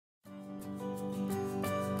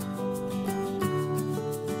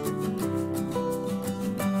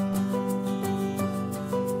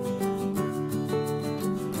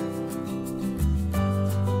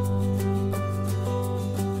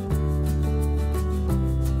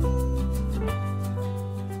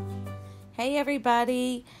Hey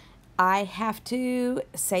everybody, I have to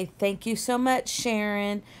say thank you so much,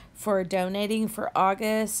 Sharon, for donating for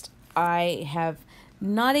August. I have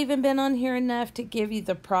not even been on here enough to give you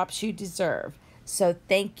the props you deserve. So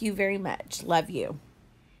thank you very much. Love you.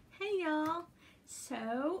 Hey y'all,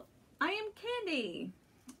 so I am Candy.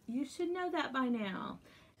 You should know that by now.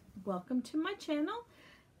 Welcome to my channel.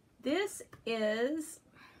 This is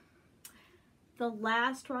the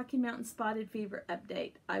last Rocky Mountain Spotted Fever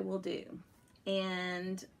update I will do.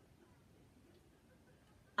 And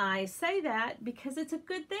I say that because it's a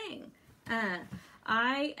good thing. Uh,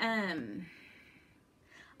 I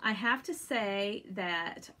I have to say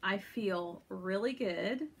that I feel really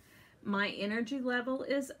good. My energy level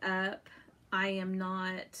is up. I am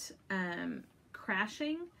not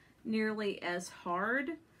crashing nearly as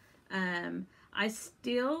hard. I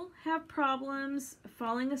still have problems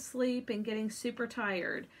falling asleep and getting super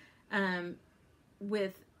tired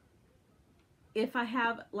with if I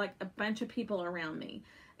have like a bunch of people around me.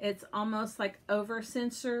 It's almost like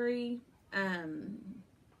oversensory. I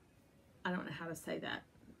don't know how to say that,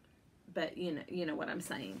 but you know what I'm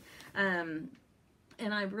saying. And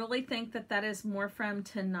I really think that that is more from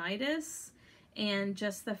tinnitus and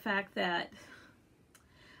just the fact that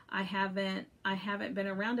I haven't been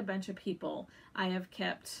around a bunch of people. I have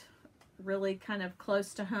kept really kind of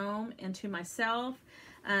close to home and to myself.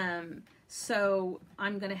 So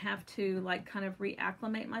I'm going to have to like kind of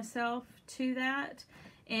reacclimate myself to that,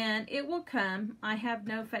 and it will come. I have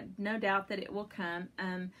no doubt that it will come.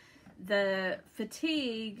 The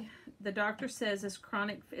fatigue, the doctor says, is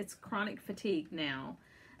chronic. It's chronic fatigue now,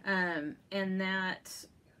 and that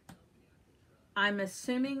I'm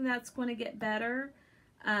assuming that's going to get better.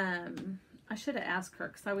 I should have asked her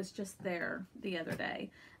because I was just there the other day.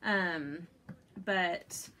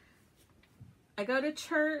 But I go to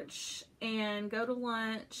church and go to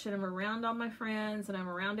lunch, and I'm around all my friends and I'm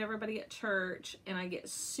around everybody at church, and I get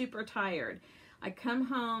super tired. I come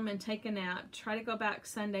home and take a nap, try to go back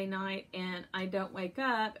Sunday night, and I don't wake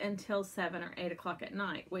up until 7 or 8 o'clock at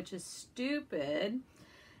night, which is stupid.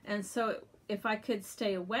 And so if I could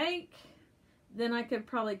stay awake, then I could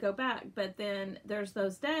probably go back. But then there's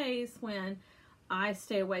those days when I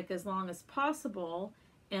stay awake as long as possible,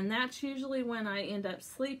 and that's usually when I end up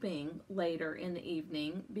sleeping later in the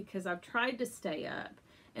evening because I've tried to stay up,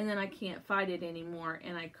 and then I can't fight it anymore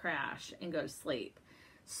and I crash and go to sleep.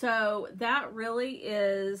 So that really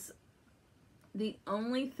is the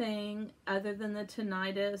only thing other than the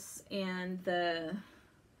tinnitus and the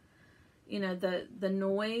the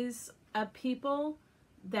noise of people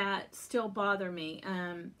that still bother me.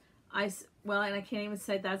 Well, and I can't even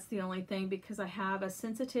say that's the only thing because I have a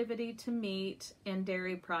sensitivity to meat and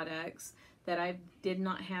dairy products that I did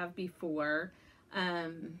not have before.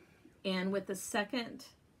 And with the second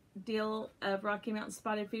deal of Rocky Mountain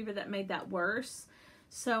Spotted Fever, that made that worse.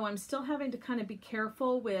 So I'm still having to kind of be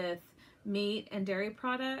careful with meat and dairy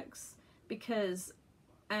products because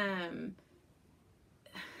and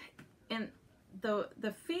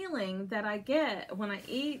the feeling that I get when I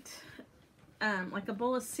eat like a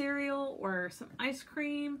bowl of cereal or some ice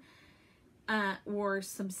cream or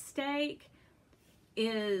some steak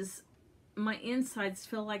is my insides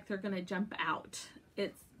feel like they're gonna jump out.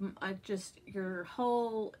 It's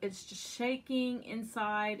it's just shaking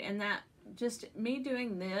inside, and that just me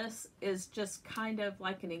doing this is just kind of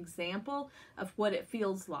like an example of what it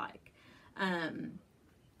feels like.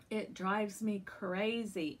 It drives me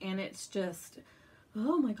crazy, and it's just,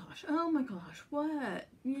 oh my gosh, what,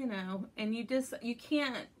 and you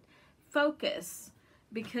can't focus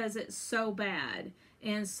because it's so bad.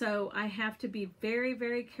 And so I have to be very,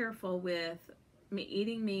 very careful with me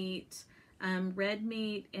eating meat, red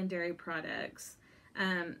meat and dairy products.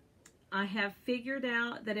 I have figured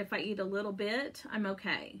out that if I eat a little bit, I'm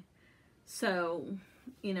okay. So,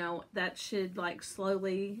 that should like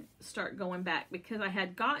slowly start going back because I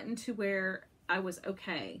had gotten to where I was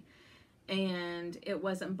okay and it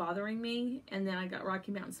wasn't bothering me. And then I got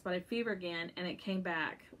Rocky Mountain Spotted Fever again, and it came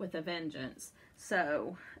back with a vengeance.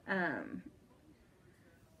 So, I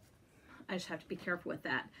just have to be careful with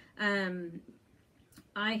that.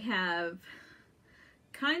 I have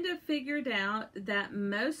kind of figured out that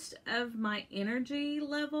most of my energy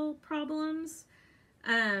level problems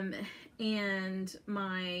and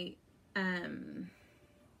my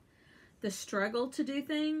the struggle to do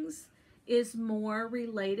things is more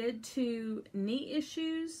related to knee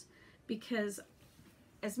issues because,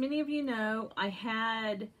 as many of you know, I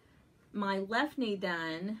had my left knee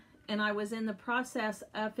done, and I was in the process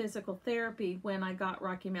of physical therapy when I got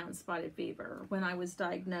Rocky Mountain Spotted Fever, when I was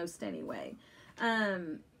diagnosed anyway.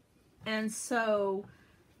 And so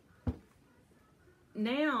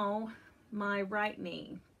now my right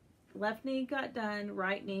knee, left knee got done,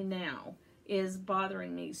 right knee now is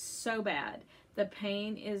bothering me so bad. The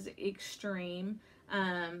pain is extreme.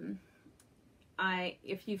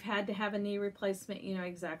 If you've had to have a knee replacement, you know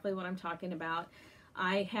exactly what I'm talking about.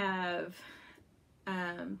 I have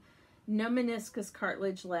no meniscus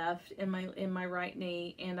cartilage left in my right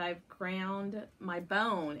knee, and I've ground my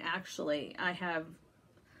bone. Actually, I have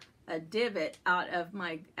a divot out of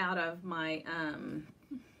my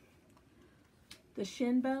the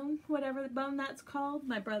shin bone, whatever the bone that's called.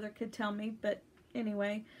 My brother could tell me, but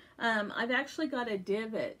anyway, I've actually got a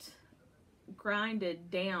divot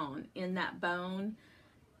grinded down in that bone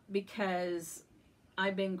because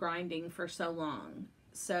I've been grinding for so long.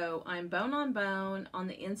 So I'm bone on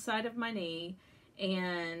the inside of my knee,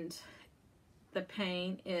 and the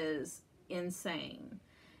pain is insane.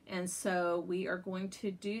 And so we are going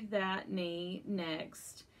to do that knee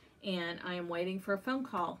next, and I am waiting for a phone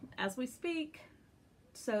call as we speak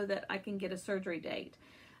so that I can get a surgery date.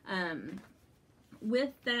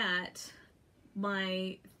 With that,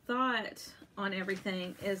 my thought on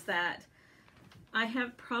everything is that I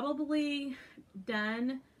have probably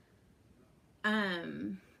done,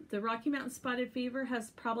 the Rocky Mountain Spotted Fever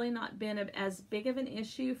has probably not been as big of an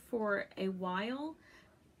issue for a while,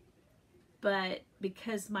 but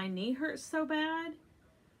because my knee hurts so bad,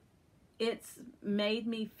 it's made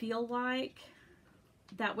me feel like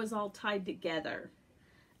that was all tied together.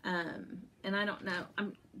 And I don't know,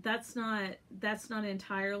 that's not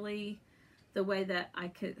entirely the way that I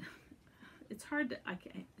could, it's hard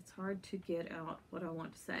to get out what I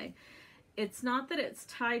want to say. It's not that it's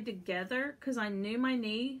tied together, because I knew my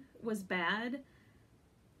knee was bad,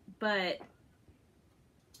 but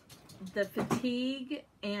the fatigue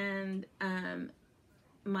and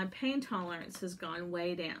my pain tolerance has gone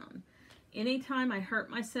way down. Anytime I hurt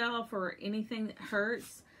myself or anything that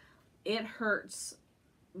hurts, it hurts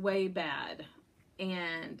way bad,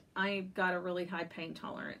 and I've got a really high pain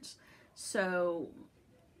tolerance. So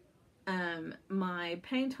my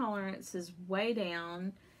pain tolerance is way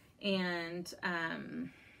down, and I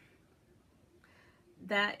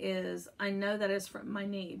know that is from my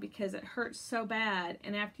knee because it hurts so bad,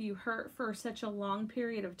 and after you hurt for such a long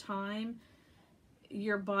period of time,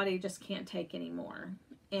 your body just can't take anymore.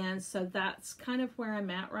 And so that's kind of where I'm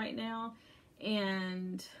at right now.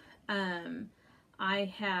 And I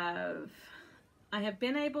have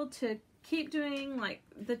been able to keep doing like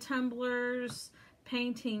the tumblers,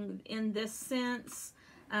 painting in this sense.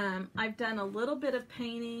 I've done a little bit of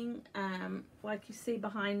painting, like you see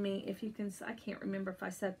behind me. If you can, I can't remember if I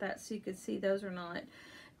set that so you could see those or not.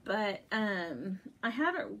 But I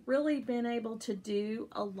haven't really been able to do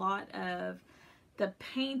a lot of the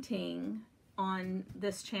painting on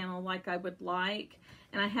this channel like I would like.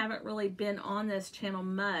 And I haven't really been on this channel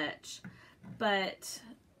much. But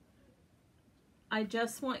I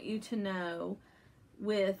just want you to know,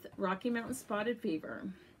 with Rocky Mountain Spotted Fever,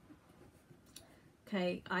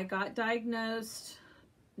 okay, I got diagnosed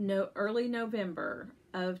early November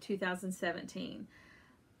of 2017.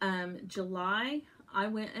 July, I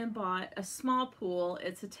went and bought a small pool.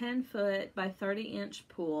 It's a 10-foot by 30-inch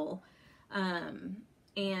pool.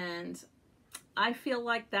 And I feel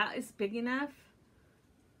like that is big enough,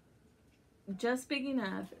 just big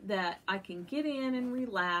enough that I can get in and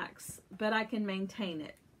relax, but I can maintain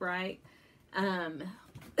it, right? And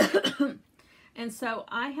so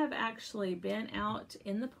I have actually been out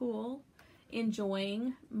in the pool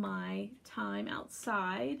enjoying my time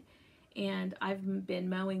outside, and I've been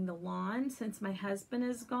mowing the lawn since my husband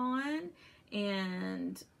is gone.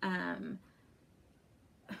 And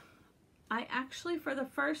I actually, for the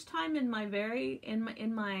first time in my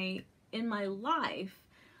life,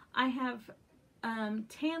 I have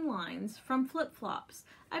tan lines from flip-flops.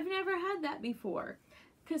 I've never had that before,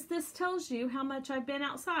 because this tells you how much I've been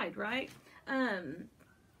outside, right?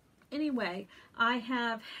 Anyway, I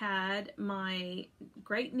have had my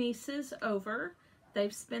great nieces over.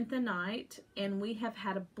 They've spent the night, and we have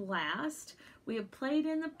had a blast. We have played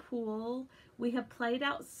in the pool. We have played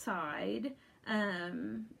outside.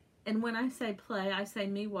 And when I say play, I say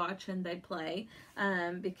me watch and they play,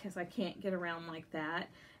 because I can't get around like that.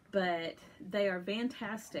 But they are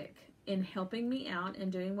fantastic in helping me out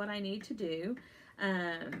and doing what I need to do.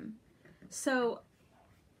 So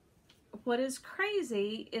what is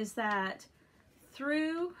crazy is that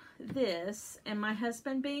through this and my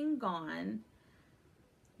husband being gone,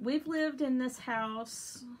 we've lived in this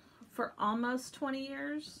house for almost 20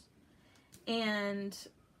 years, and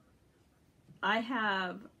I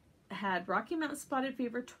have had Rocky Mountain Spotted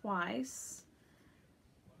Fever twice.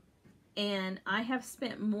 And I have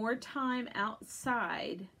spent more time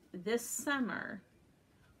outside this summer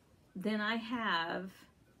than I have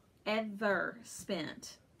ever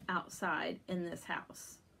spent outside in this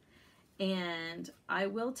house. And I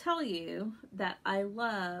will tell you that I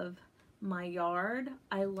love my yard.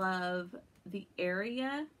 I love the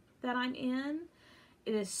area that I'm in.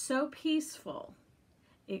 It is so peaceful,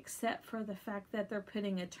 except for the fact that they're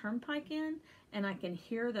putting a turnpike in, and I can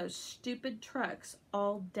hear those stupid trucks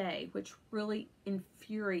all day, which really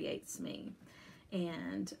infuriates me.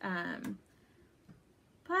 And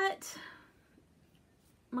but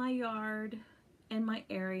my yard and my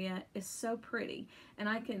area is so pretty, and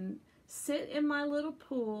I can sit in my little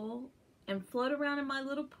pool and float around in my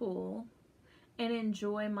little pool and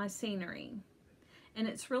enjoy my scenery. And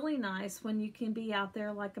it's really nice when you can be out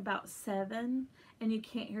there like about 7 and you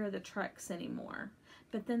can't hear the trucks anymore.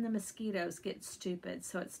 But then the mosquitoes get stupid,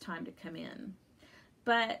 so it's time to come in.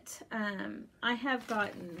 But I have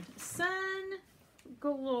gotten sun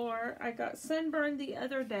galore. I got sunburned the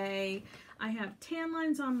other day. I have tan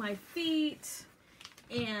lines on my feet,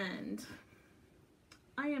 and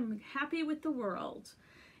I am happy with the world.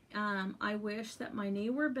 I wish that my knee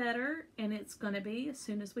were better, and it's going to be as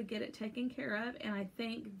soon as we get it taken care of. And I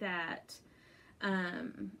think that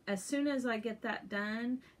as soon as I get that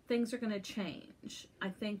done, things are going to change. I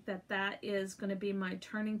think that that is going to be my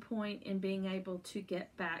turning point in being able to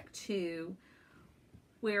get back to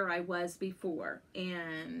where I was before.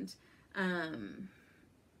 And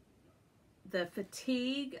the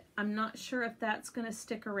fatigue, I'm not sure if that's going to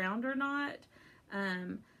stick around or not.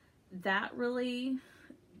 That really,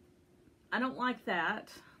 I don't like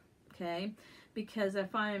that, okay? Because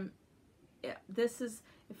if I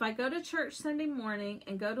go to church Sunday morning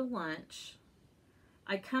and go to lunch,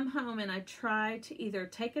 I come home and I try to either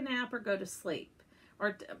take a nap or go to sleep,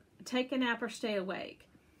 or take a nap or stay awake.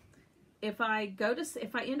 If I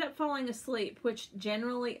end up falling asleep, which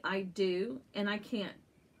generally I do, and I can't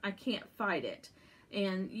fight it.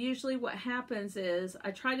 And usually what happens is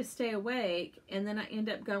I try to stay awake, and then I end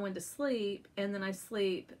up going to sleep, and then I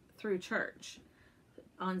sleep through church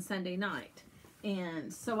on Sunday night.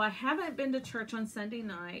 And so I haven't been to church on Sunday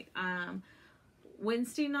night.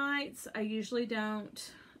 Wednesday nights, I usually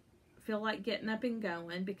don't feel like getting up and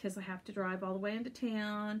going because I have to drive all the way into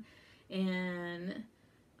town, and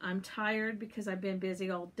I'm tired because I've been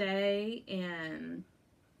busy all day, and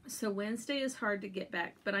so Wednesday is hard to get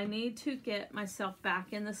back, but I need to get myself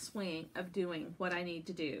back in the swing of doing what I need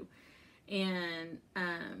to do. And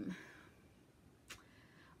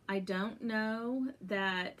I don't know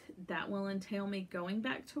that that will entail me going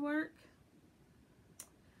back to work.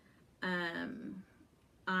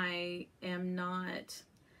 I am not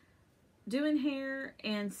doing hair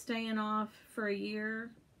and staying off for a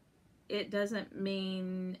year. It doesn't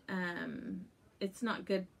mean it's not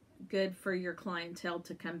good for your clientele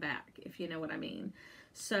to come back, if you know what I mean.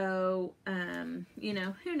 So you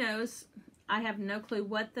know, who knows? I have no clue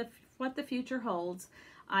what the future holds.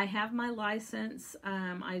 I have my license.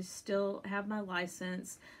 I still have my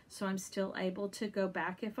license, so I'm still able to go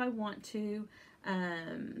back if I want to.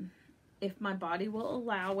 If my body will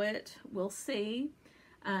allow it, we'll see.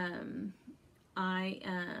 I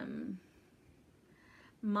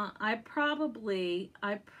probably,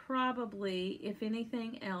 if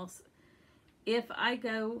anything else, if I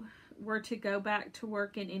were to go back to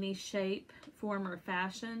work in any shape, form, or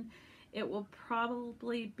fashion, it will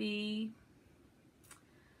probably be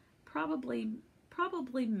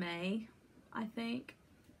May, I think,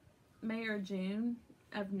 May or June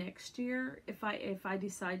of next year, if I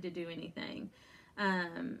decide to do anything.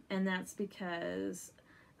 And that's because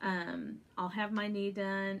I'll have my knee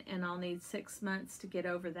done, and I'll need 6 months to get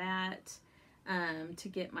over that, to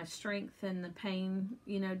get my strength and the pain,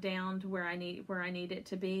 you know, down to where I need it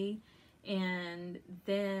to be, and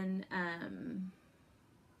then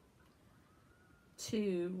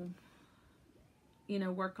to, you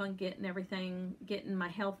know, work on getting my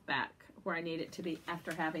health back where I need it to be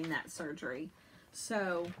after having that surgery.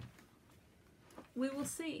 So we will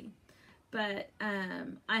see. But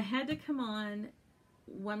I had to come on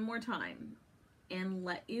one more time and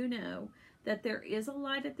let you know that there is a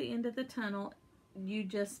light at the end of the tunnel. You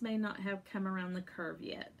just may not have come around the curve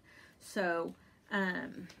yet. So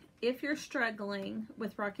if you're struggling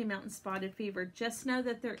with Rocky Mountain Spotted Fever, just know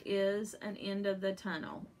that there is an end of the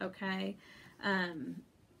tunnel, okay?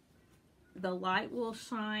 The light will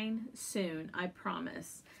shine soon, I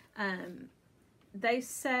promise. They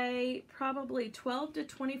say probably 12 to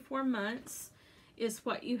 24 months is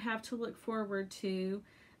what you have to look forward to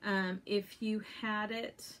if you had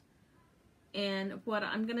it. And what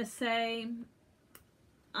I'm going to say,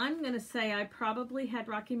 I'm going to say I probably had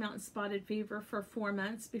Rocky Mountain spotted fever for 4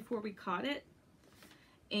 months before we caught it.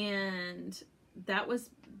 And that was,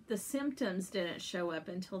 the symptoms didn't show up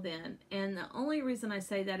until then. And the only reason I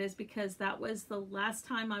say that is because that was the last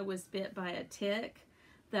time I was bit by a tick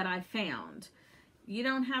that I found. You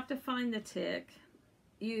don't have to find the tick.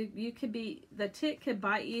 You could be, the tick could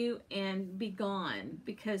bite you and be gone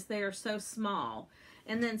because they are so small.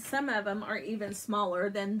 And then some of them are even smaller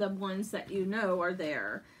than the ones that you know are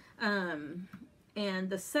there. And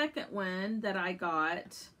the second one that I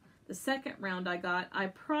got, the second round I got,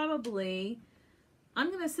 I'm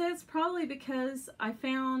going to say it's probably because I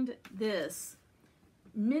found this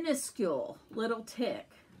minuscule little tick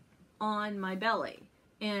on my belly.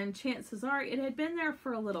 And chances are it had been there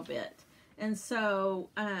for a little bit. And so,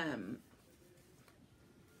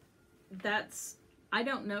 that's, I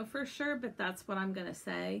don't know for sure, but that's what I'm going to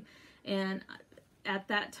say. And at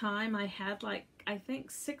that time I had like, I think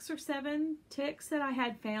 6 or 7 ticks that I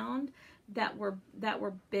had found that were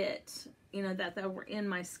bit, you know, that were in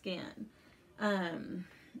my skin.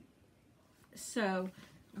 So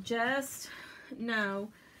just know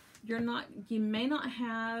you may not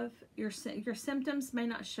have, your symptoms may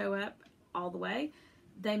not show up all the way.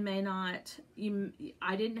 They may not,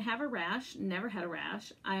 I didn't have a rash, never had a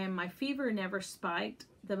rash. My fever never spiked.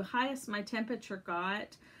 The highest my temperature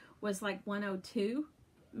got was like 102,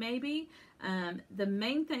 maybe. The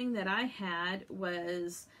main thing that I had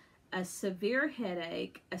was a severe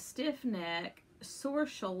headache, a stiff neck, sore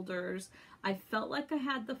shoulders. I felt like I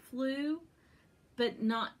had the flu, but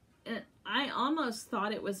not, I almost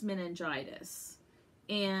thought it was meningitis.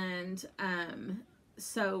 And,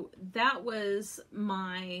 so that was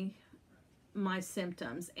my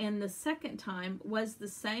symptoms. And the second time was the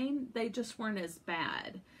same. They just weren't as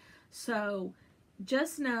bad. So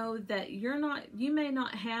just know that you may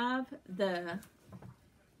not have the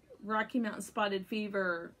Rocky Mountain spotted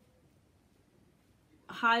fever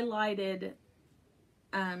highlighted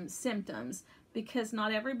symptoms, because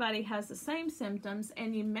not everybody has the same symptoms,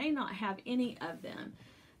 and you may not have any of them.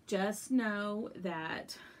 Just know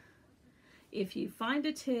that if you find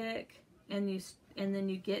a tick and then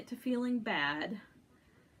you get to feeling bad,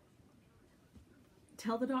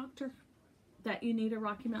 tell the doctor that you need a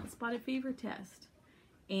Rocky Mountain spotted fever test.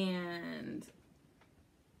 And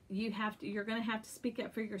you're going to have to speak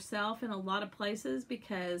up for yourself in a lot of places,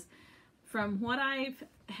 because from what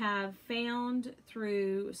have found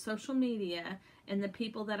through social media and the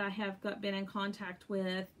people that I have been in contact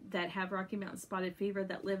with that have Rocky Mountain spotted fever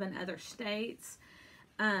that live in other states,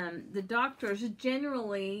 the doctors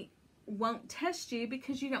generally won't test you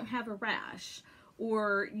because you don't have a rash,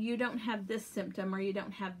 or you don't have this symptom, or you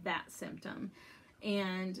don't have that symptom.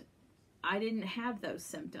 And I didn't have those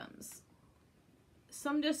symptoms. So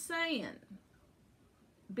I'm just saying,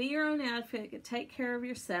 be your own advocate, take care of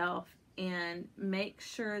yourself, and make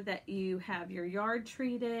sure that you have your yard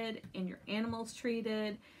treated and your animals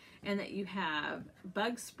treated, and that you have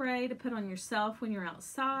bug spray to put on yourself when you're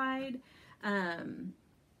outside.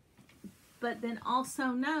 But then also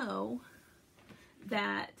know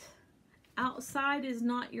that outside is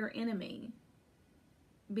not your enemy,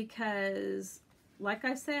 because like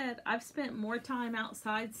I said, I've spent more time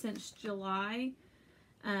outside since July.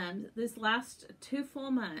 This last 2 full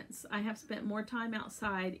months, I have spent more time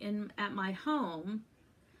outside at my home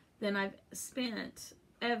than I've spent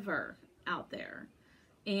ever out there.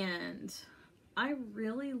 And I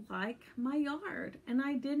really like my yard, and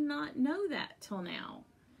I did not know that till now.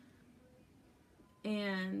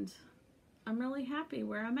 And I'm really happy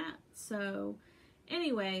where I'm at. So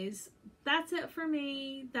anyways, that's it for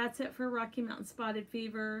me. That's it for Rocky Mountain spotted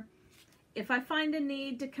fever. If I find a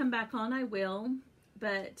need to come back on, I will.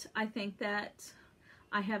 But I think that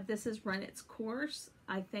this has run its course.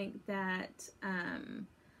 I think that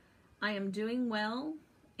I am doing well,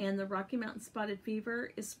 and the Rocky Mountain spotted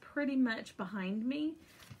fever is pretty much behind me.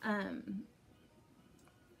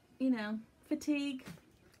 You know, fatigue,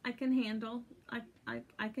 I can handle.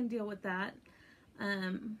 I can deal with that.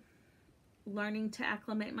 Learning to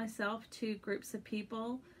acclimate myself to groups of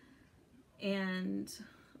people and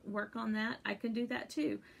work on that, I can do that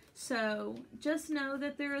too. So just know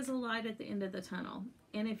that there is a light at the end of the tunnel.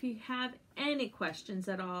 And if you have any questions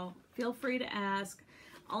at all, feel free to ask.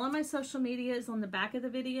 All of my social media is on the back of the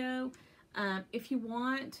video. If you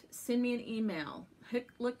want, send me an email.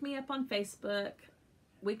 Look me up on Facebook.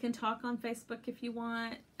 We can talk on Facebook if you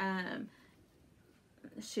want.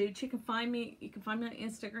 Shoot, you can find me. You can find me on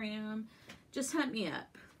Instagram. Just hunt me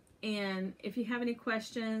up. And if you have any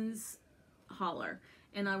questions, holler.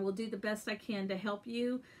 And I will do the best I can to help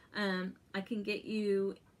you. I can get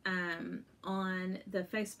you on the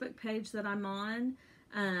Facebook page that I'm on.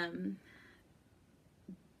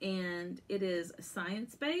 And it is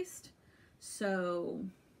science-based, so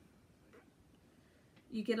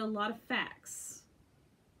you get a lot of facts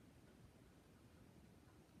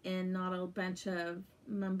and not a bunch of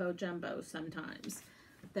mumbo jumbo sometimes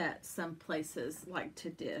that some places like to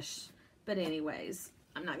dish. But anyways,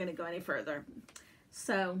 I'm not going to go any further.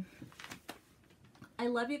 So I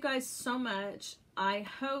love you guys so much. I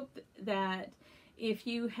hope that if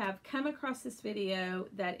you have come across this video,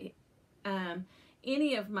 that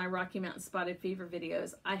any of my Rocky Mountain Spotted Fever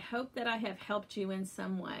videos, I hope that I have helped you in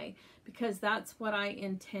some way, because that's what I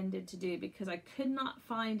intended to do, because I could not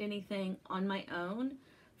find anything on my own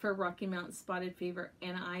for Rocky Mountain Spotted Fever,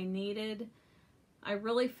 and I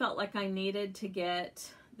really felt like I needed to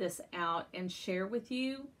get this out and share with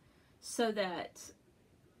you so that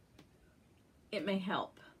it may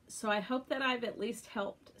help. So I hope that I've at least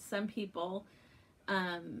helped some people,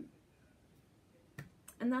 and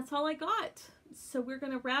that's all I got. So we're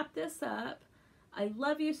going to wrap this up. I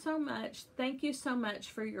love you so much. Thank you so much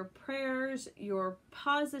for your prayers, your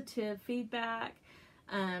positive feedback,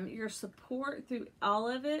 your support through all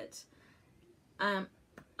of it.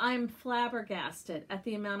 I'm flabbergasted at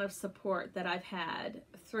the amount of support that I've had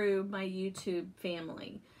through my YouTube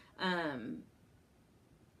family.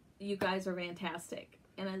 You guys are fantastic,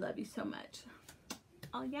 and I love you so much.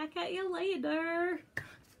 I'll yak at you later.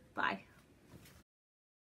 Bye.